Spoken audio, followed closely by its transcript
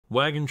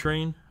Wagon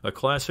Train, a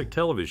classic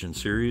television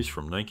series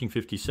from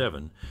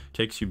 1957,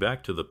 takes you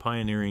back to the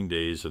pioneering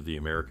days of the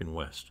American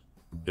West.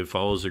 It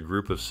follows a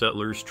group of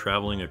settlers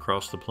traveling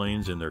across the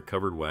plains in their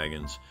covered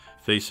wagons,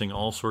 facing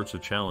all sorts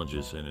of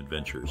challenges and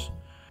adventures.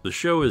 The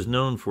show is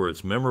known for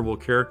its memorable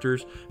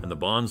characters and the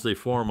bonds they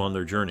form on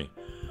their journey.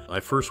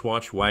 I first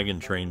watched Wagon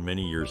Train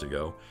many years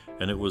ago,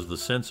 and it was the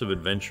sense of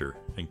adventure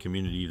and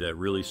community that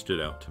really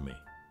stood out to me.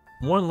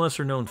 One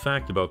lesser-known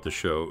fact about the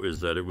show is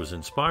that it was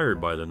inspired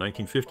by the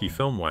 1950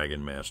 film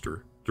Wagon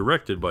Master,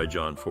 directed by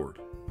John Ford.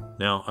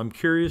 Now, I'm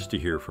curious to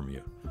hear from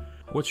you.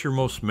 What's your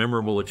most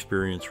memorable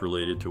experience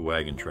related to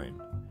Wagon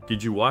Train?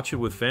 Did you watch it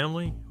with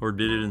family, or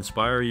did it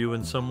inspire you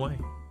in some way?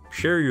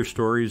 Share your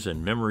stories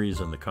and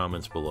memories in the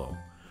comments below.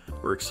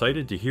 We're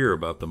excited to hear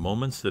about the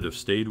moments that have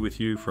stayed with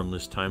you from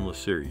this timeless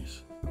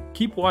series.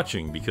 Keep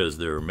watching because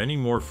there are many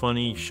more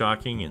funny,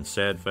 shocking, and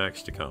sad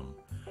facts to come.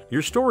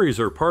 Your stories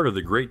are part of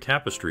the great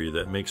tapestry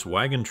that makes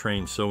Wagon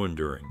Train so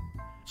enduring.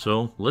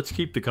 So, let's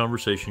keep the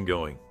conversation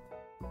going.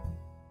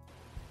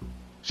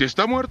 Si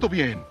está muerto,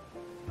 bien.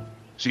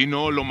 Si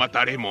no, lo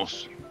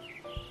mataremos.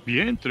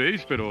 Bien,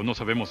 Trace, pero no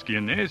sabemos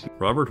quién es.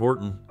 Robert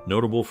Horton,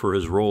 notable for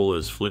his role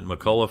as Flint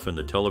McCullough in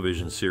the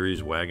television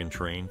series Wagon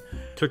Train,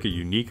 took a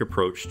unique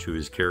approach to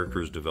his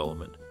character's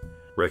development.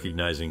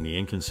 Recognizing the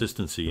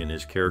inconsistency in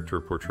his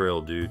character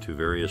portrayal due to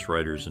various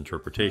writers'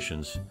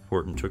 interpretations,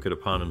 Horton took it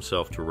upon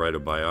himself to write a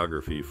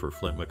biography for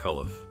Flint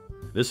McCullough.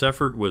 This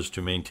effort was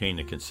to maintain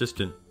a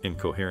consistent and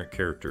coherent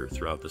character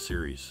throughout the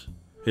series.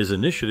 His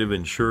initiative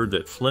ensured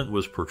that Flint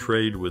was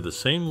portrayed with the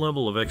same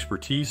level of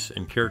expertise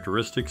and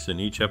characteristics in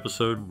each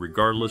episode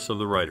regardless of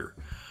the writer.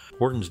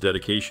 Horton's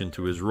dedication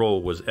to his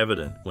role was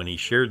evident when he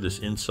shared this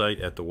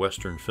insight at the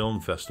Western Film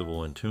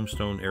Festival in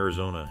Tombstone,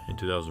 Arizona in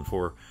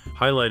 2004,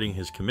 highlighting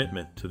his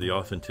commitment to the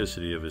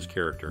authenticity of his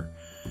character.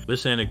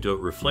 This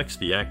anecdote reflects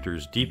the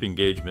actor's deep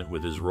engagement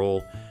with his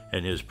role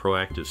and his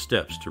proactive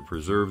steps to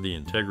preserve the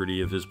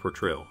integrity of his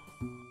portrayal.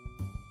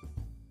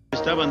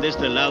 Estaban de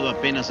este lado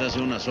apenas hace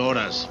unas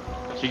horas.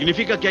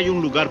 Significa que hay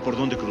un lugar por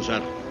donde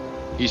cruzar.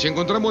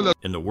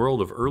 In the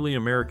world of early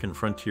American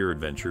frontier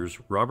adventures,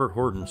 Robert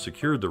Horton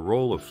secured the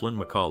role of Flint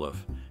McCullough,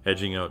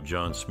 edging out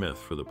John Smith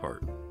for the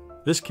part.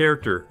 This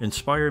character,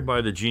 inspired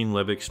by the Gene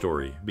Levick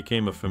story,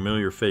 became a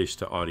familiar face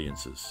to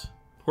audiences.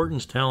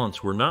 Horton's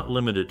talents were not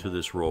limited to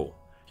this role.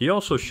 He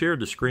also shared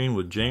the screen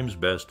with James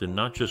Best in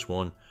not just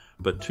one,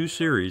 but two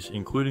series,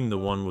 including the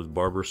one with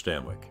Barbara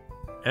Stanwyck.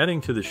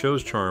 Adding to the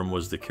show's charm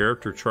was the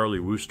character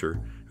Charlie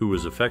Wooster, who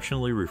was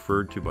affectionately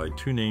referred to by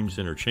two names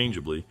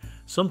interchangeably,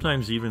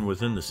 sometimes even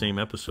within the same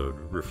episode,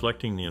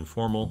 reflecting the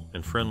informal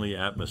and friendly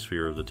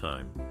atmosphere of the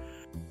time.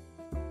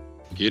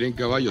 Quieren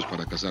caballos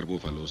para cazar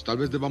búfalos. Tal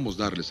vez debamos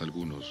darles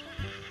algunos.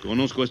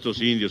 Conozco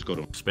estos indios,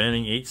 Coro.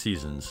 Spanning 8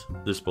 seasons,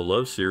 this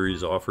beloved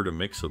series offered a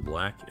mix of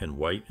black and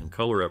white and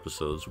color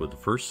episodes, with the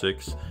first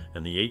 6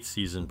 and the 8th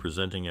season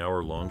presenting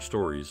hour-long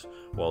stories,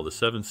 while the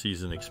 7th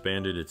season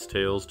expanded its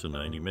tales to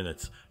 90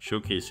 minutes,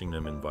 showcasing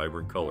them in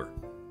vibrant color.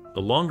 The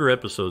longer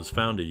episodes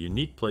found a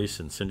unique place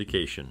in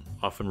syndication,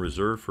 often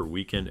reserved for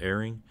weekend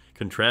airing,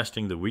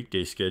 contrasting the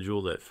weekday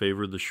schedule that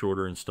favored the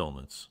shorter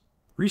installments.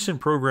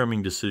 Recent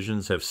programming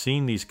decisions have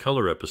seen these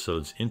color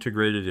episodes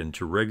integrated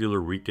into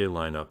regular weekday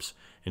lineups,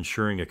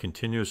 ensuring a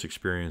continuous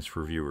experience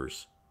for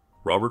viewers.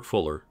 Robert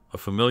Fuller, a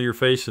familiar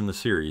face in the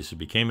series,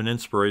 became an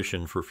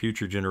inspiration for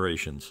future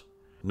generations.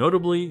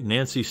 Notably,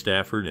 Nancy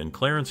Stafford and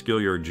Clarence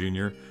Gilliard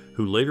Jr.,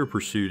 who later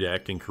pursued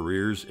acting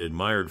careers,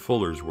 admired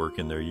Fuller's work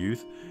in their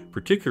youth,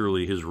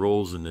 particularly his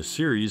roles in this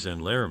series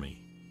and Laramie.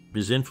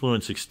 His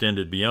influence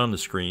extended beyond the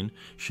screen,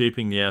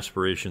 shaping the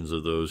aspirations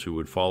of those who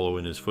would follow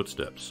in his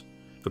footsteps.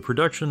 The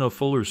production of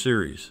Fuller's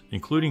series,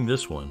 including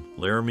this one,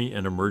 Laramie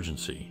and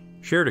Emergency,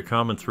 shared a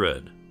common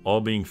thread, all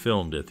being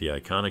filmed at the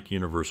iconic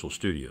Universal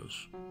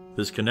Studios.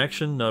 This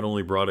connection not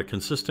only brought a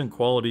consistent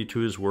quality to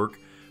his work,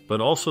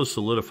 but also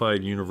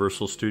solidified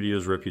Universal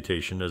Studios'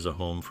 reputation as a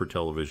home for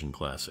television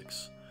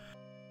classics.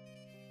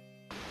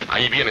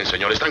 Ahí vienen,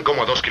 señor. Están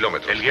como a 2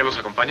 kilómetros. ¿El guía los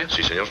acompaña?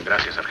 Sí, señor.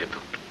 Gracias, sargento.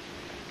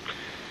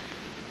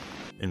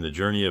 In the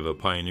journey of a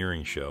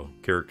pioneering show,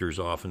 characters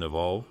often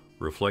evolve,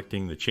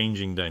 reflecting the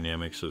changing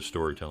dynamics of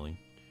storytelling.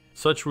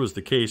 Such was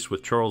the case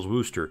with Charles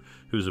Wooster,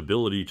 whose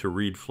ability to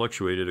read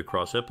fluctuated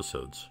across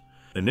episodes.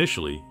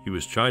 Initially, he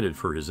was chided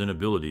for his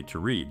inability to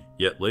read,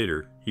 yet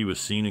later, he was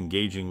seen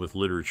engaging with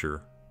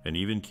literature and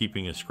even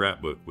keeping a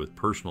scrapbook with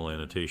personal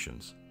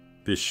annotations.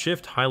 This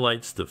shift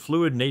highlights the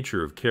fluid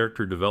nature of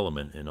character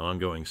development in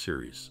ongoing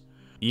series.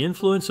 The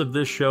influence of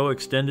this show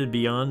extended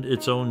beyond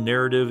its own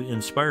narrative,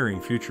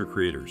 inspiring future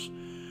creators.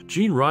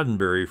 Gene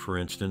Roddenberry, for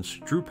instance,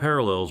 drew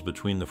parallels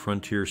between the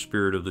frontier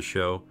spirit of the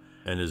show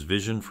and his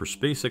vision for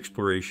space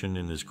exploration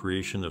in his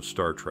creation of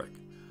Star Trek.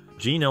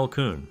 Gene L.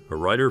 Kuhn, a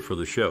writer for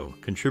the show,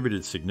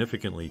 contributed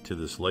significantly to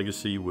this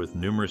legacy with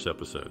numerous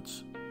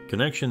episodes.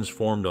 Connections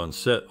formed on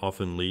set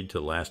often lead to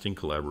lasting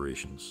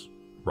collaborations.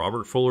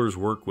 Robert Fuller's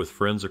work with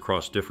friends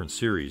across different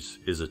series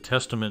is a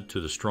testament to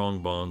the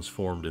strong bonds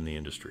formed in the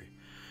industry.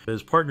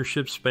 His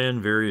partnerships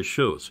span various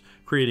shows,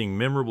 creating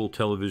memorable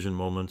television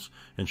moments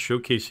and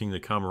showcasing the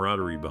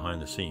camaraderie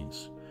behind the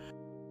scenes.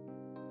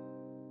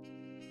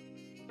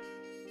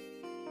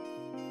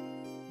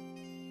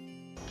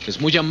 Es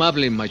muy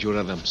amable, Mayor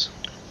Adams.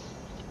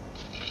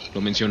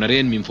 Lo mencionaré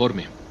en mi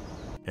informe.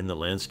 In the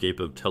landscape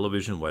of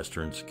television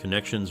westerns,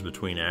 connections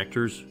between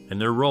actors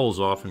and their roles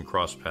often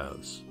cross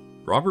paths.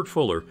 Robert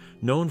Fuller,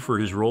 known for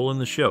his role in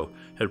the show,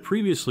 had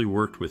previously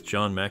worked with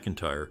John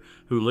McIntire,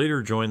 who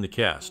later joined the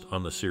cast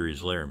on the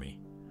series Laramie.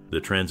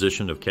 The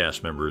transition of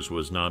cast members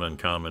was not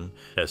uncommon,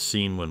 as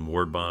seen when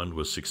Ward Bond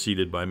was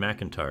succeeded by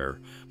McIntire,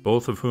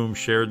 both of whom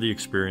shared the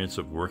experience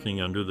of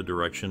working under the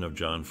direction of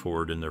John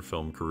Ford in their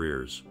film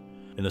careers.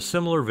 In a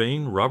similar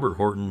vein, Robert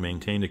Horton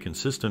maintained a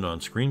consistent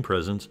on-screen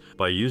presence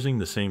by using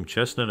the same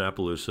chestnut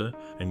Appaloosa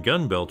and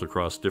gun belt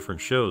across different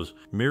shows,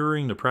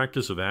 mirroring the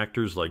practice of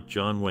actors like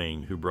John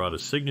Wayne, who brought a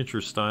signature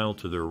style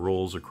to their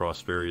roles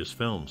across various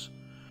films.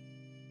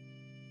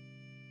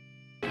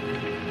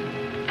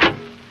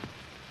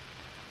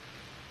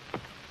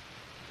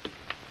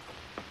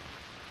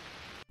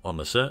 On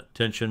the set,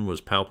 tension was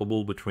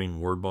palpable between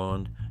Ward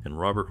Bond and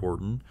Robert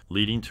Horton,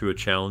 leading to a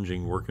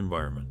challenging work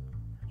environment.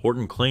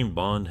 Horton claimed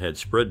Bond had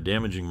spread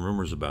damaging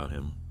rumors about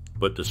him,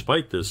 but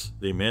despite this,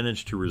 they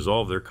managed to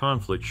resolve their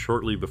conflict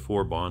shortly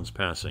before Bond's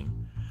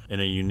passing. In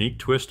a unique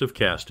twist of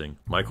casting,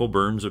 Michael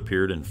Burns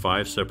appeared in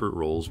 5 separate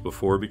roles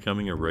before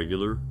becoming a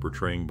regular,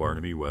 portraying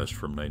Barnaby West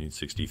from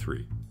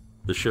 1963.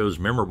 The show's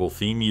memorable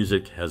theme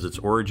music has its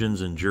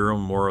origins in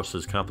Jerome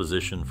Morris's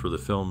composition for the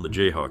film The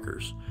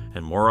Jayhawkers,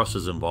 and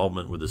Morris's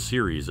involvement with the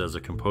series as a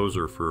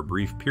composer for a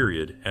brief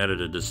period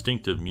added a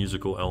distinctive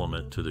musical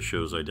element to the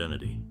show's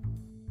identity.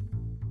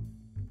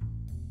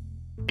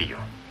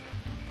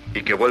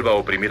 Y que vuelva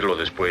a oprimirlo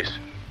después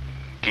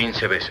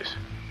 15 veces.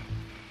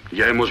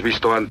 Ya hemos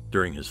visto antes.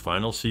 During his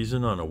final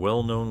season on a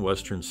well-known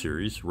Western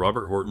series,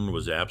 Robert Horton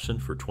was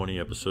absent for 20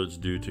 episodes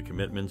due to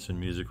commitments in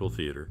musical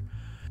theater.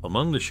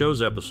 Among the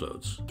show's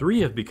episodes, 3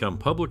 have become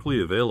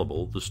publicly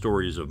available, the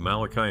stories of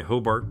Malachi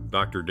Hobart,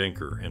 Dr.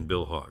 Denker, and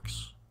Bill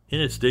Hawks.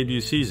 In its debut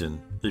season,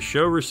 the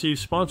show received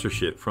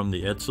sponsorship from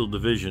the Edsel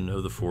division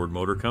of the Ford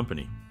Motor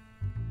Company.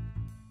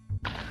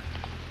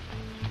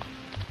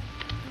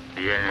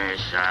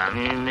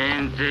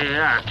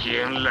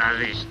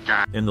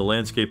 In the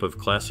landscape of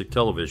classic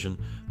television,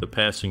 the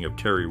passing of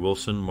Terry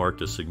Wilson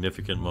marked a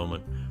significant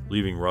moment,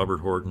 leaving Robert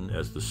Horton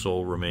as the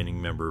sole remaining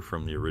member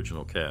from the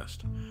original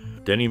cast.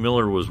 Denny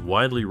Miller was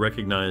widely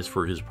recognized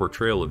for his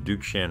portrayal of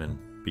Duke Shannon,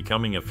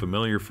 becoming a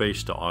familiar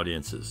face to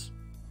audiences.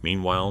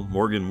 Meanwhile,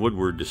 Morgan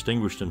Woodward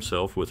distinguished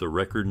himself with a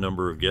record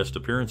number of guest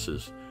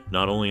appearances,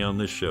 not only on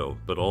this show,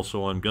 but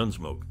also on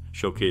Gunsmoke,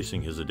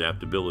 showcasing his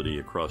adaptability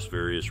across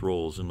various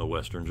roles in the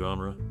Western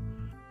genre.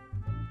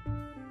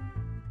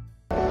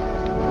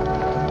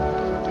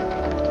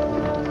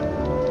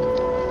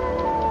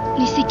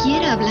 Ni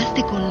siquiera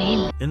hablaste con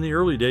él. In the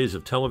early days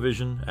of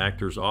television,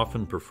 actors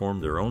often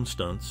performed their own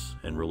stunts,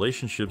 and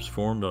relationships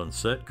formed on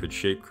set could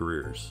shape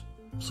careers.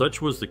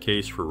 Such was the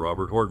case for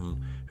Robert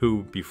Horton,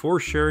 who, before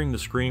sharing the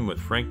screen with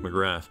Frank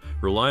McGrath,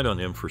 relied on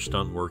him for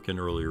stunt work in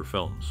earlier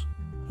films.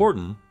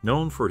 Horton,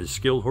 known for his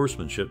skilled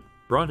horsemanship,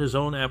 brought his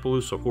own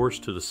Appaloosa horse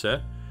to the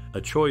set,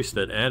 a choice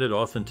that added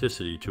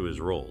authenticity to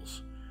his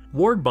roles.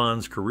 Ward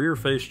Bond's career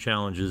faced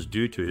challenges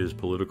due to his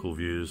political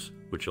views,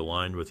 which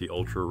aligned with the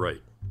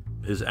ultra-right.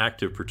 His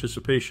active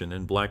participation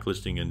in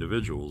blacklisting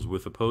individuals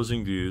with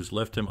opposing views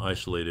left him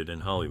isolated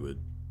in Hollywood.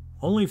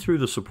 Only through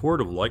the support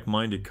of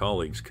like-minded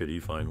colleagues could he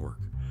find work.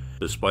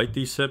 Despite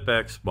these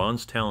setbacks,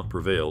 Bond's talent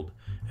prevailed,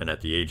 and at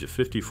the age of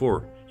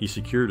 54, he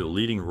secured a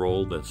leading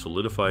role that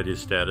solidified his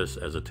status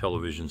as a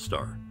television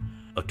star.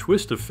 A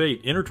twist of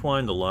fate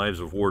intertwined the lives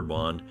of Ward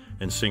Bond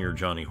and singer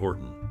Johnny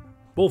Horton.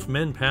 Both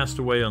men passed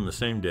away on the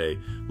same day,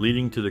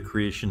 leading to the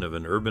creation of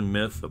an urban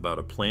myth about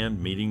a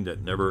planned meeting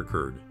that never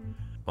occurred.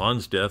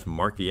 Bond's death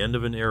marked the end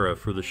of an era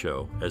for the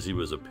show, as he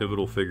was a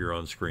pivotal figure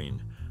on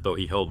screen, though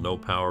he held no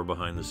power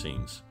behind the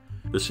scenes.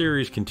 The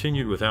series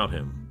continued without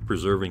him,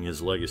 preserving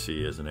his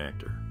legacy as an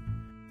actor.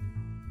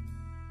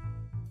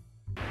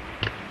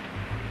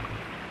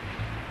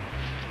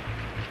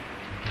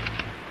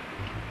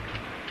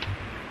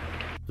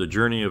 The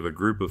journey of a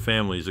group of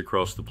families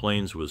across the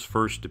plains was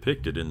first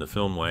depicted in the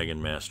film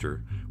Wagon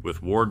Master,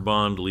 with Ward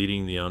Bond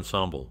leading the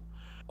ensemble.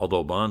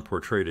 Although Bond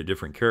portrayed a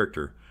different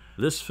character,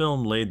 this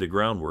film laid the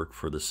groundwork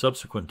for the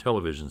subsequent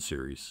television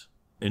series.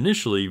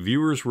 Initially,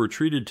 viewers were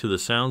treated to the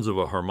sounds of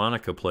a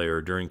harmonica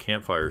player during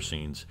campfire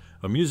scenes,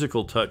 a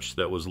musical touch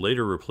that was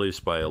later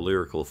replaced by a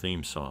lyrical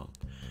theme song.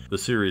 The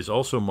series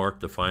also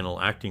marked the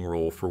final acting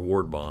role for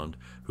Ward Bond,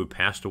 who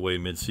passed away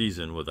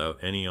mid-season without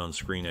any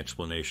on-screen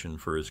explanation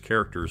for his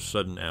character's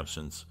sudden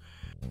absence.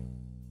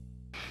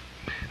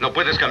 No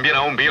puedes cambiar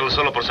a un Beatle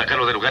solo por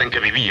sacarlo del lugar en que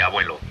vivía,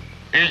 abuelo.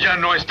 Y ya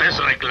no estés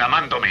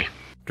reclamándome.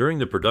 During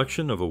the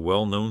production of a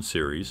well-known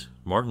series,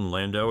 Martin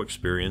Landau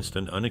experienced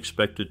an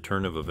unexpected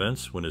turn of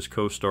events when his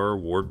co-star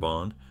Ward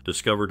Bond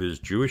discovered his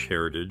Jewish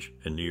heritage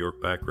and New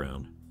York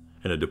background.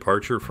 In a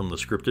departure from the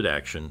scripted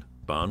action,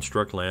 Bond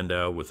struck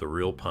Landau with a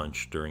real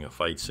punch during a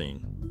fight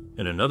scene.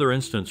 In another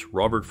instance,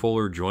 Robert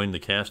Fuller joined the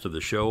cast of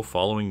the show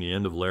following the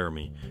end of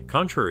Laramie,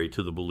 contrary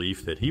to the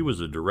belief that he was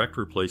a direct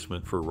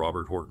replacement for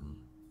Robert Horton.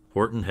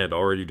 Horton had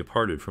already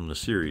departed from the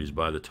series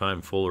by the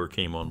time Fuller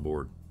came on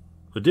board.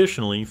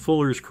 Additionally,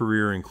 Fuller's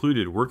career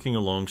included working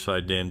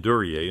alongside Dan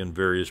Duryea in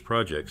various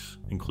projects,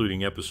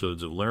 including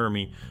episodes of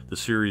Laramie, the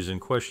series in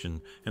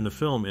question, and the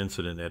film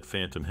Incident at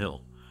Phantom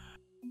Hill.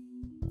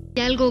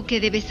 Hay algo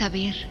que debes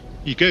saber.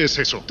 ¿Y qué es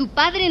eso? Tu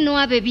padre no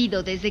ha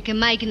bebido desde que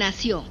Mike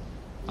nació.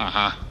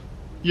 Ajá.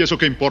 ¿Y eso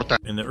qué importa?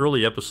 In the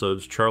early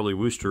episodes, Charlie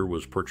Wooster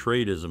was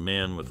portrayed as a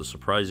man with a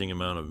surprising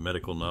amount of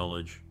medical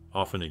knowledge,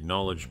 often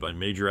acknowledged by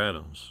Major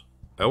Adams.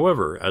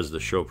 However, as the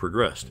show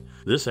progressed,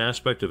 this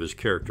aspect of his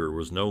character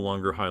was no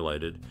longer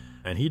highlighted,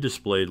 and he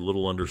displayed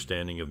little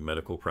understanding of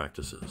medical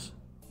practices.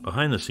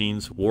 Behind the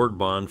scenes, Ward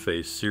Bond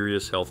faced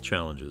serious health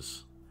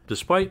challenges.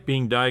 Despite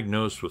being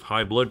diagnosed with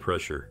high blood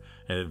pressure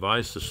and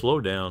advised to slow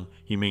down,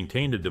 he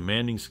maintained a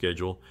demanding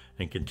schedule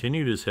and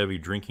continued his heavy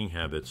drinking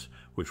habits,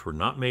 which were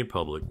not made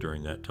public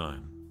during that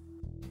time.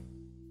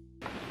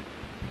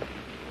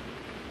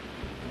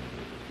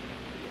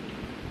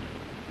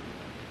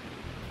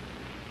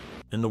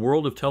 In the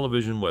world of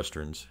television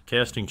westerns,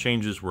 casting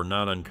changes were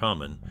not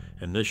uncommon,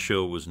 and this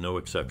show was no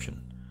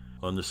exception.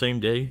 On the same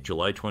day,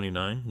 July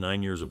 29,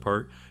 9 years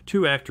apart,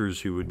 two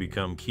actors who would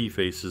become key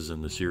faces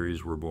in the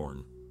series were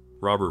born.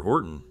 Robert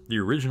Horton, the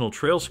original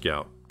Trail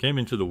Scout, came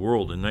into the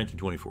world in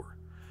 1924.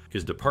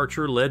 His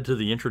departure led to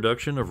the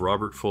introduction of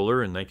Robert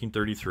Fuller in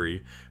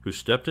 1933, who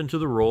stepped into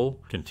the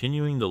role,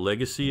 continuing the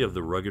legacy of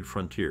the rugged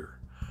frontier.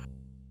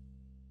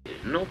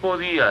 No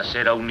podía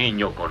ser a un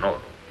niño con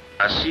oro,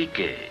 así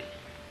que...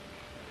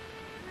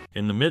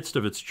 In the midst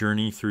of its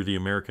journey through the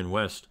American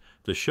West,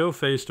 the show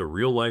faced a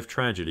real-life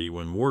tragedy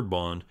when Ward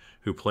Bond,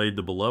 who played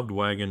the beloved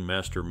Wagon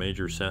Master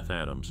Major Seth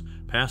Adams,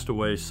 passed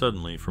away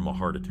suddenly from a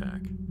heart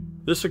attack.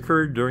 This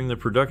occurred during the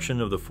production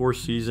of the fourth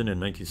season in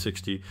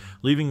 1960,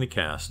 leaving the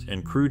cast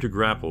and crew to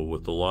grapple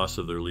with the loss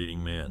of their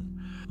leading man.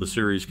 The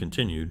series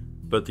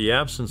continued, but the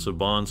absence of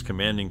Bond's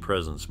commanding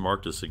presence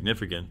marked a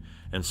significant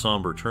and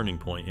somber turning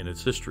point in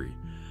its history.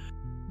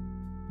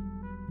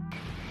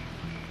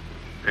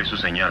 Es su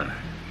señal.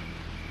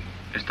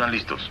 ¿Están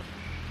listos?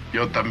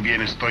 Yo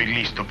también estoy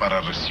listo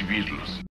para recibirlos.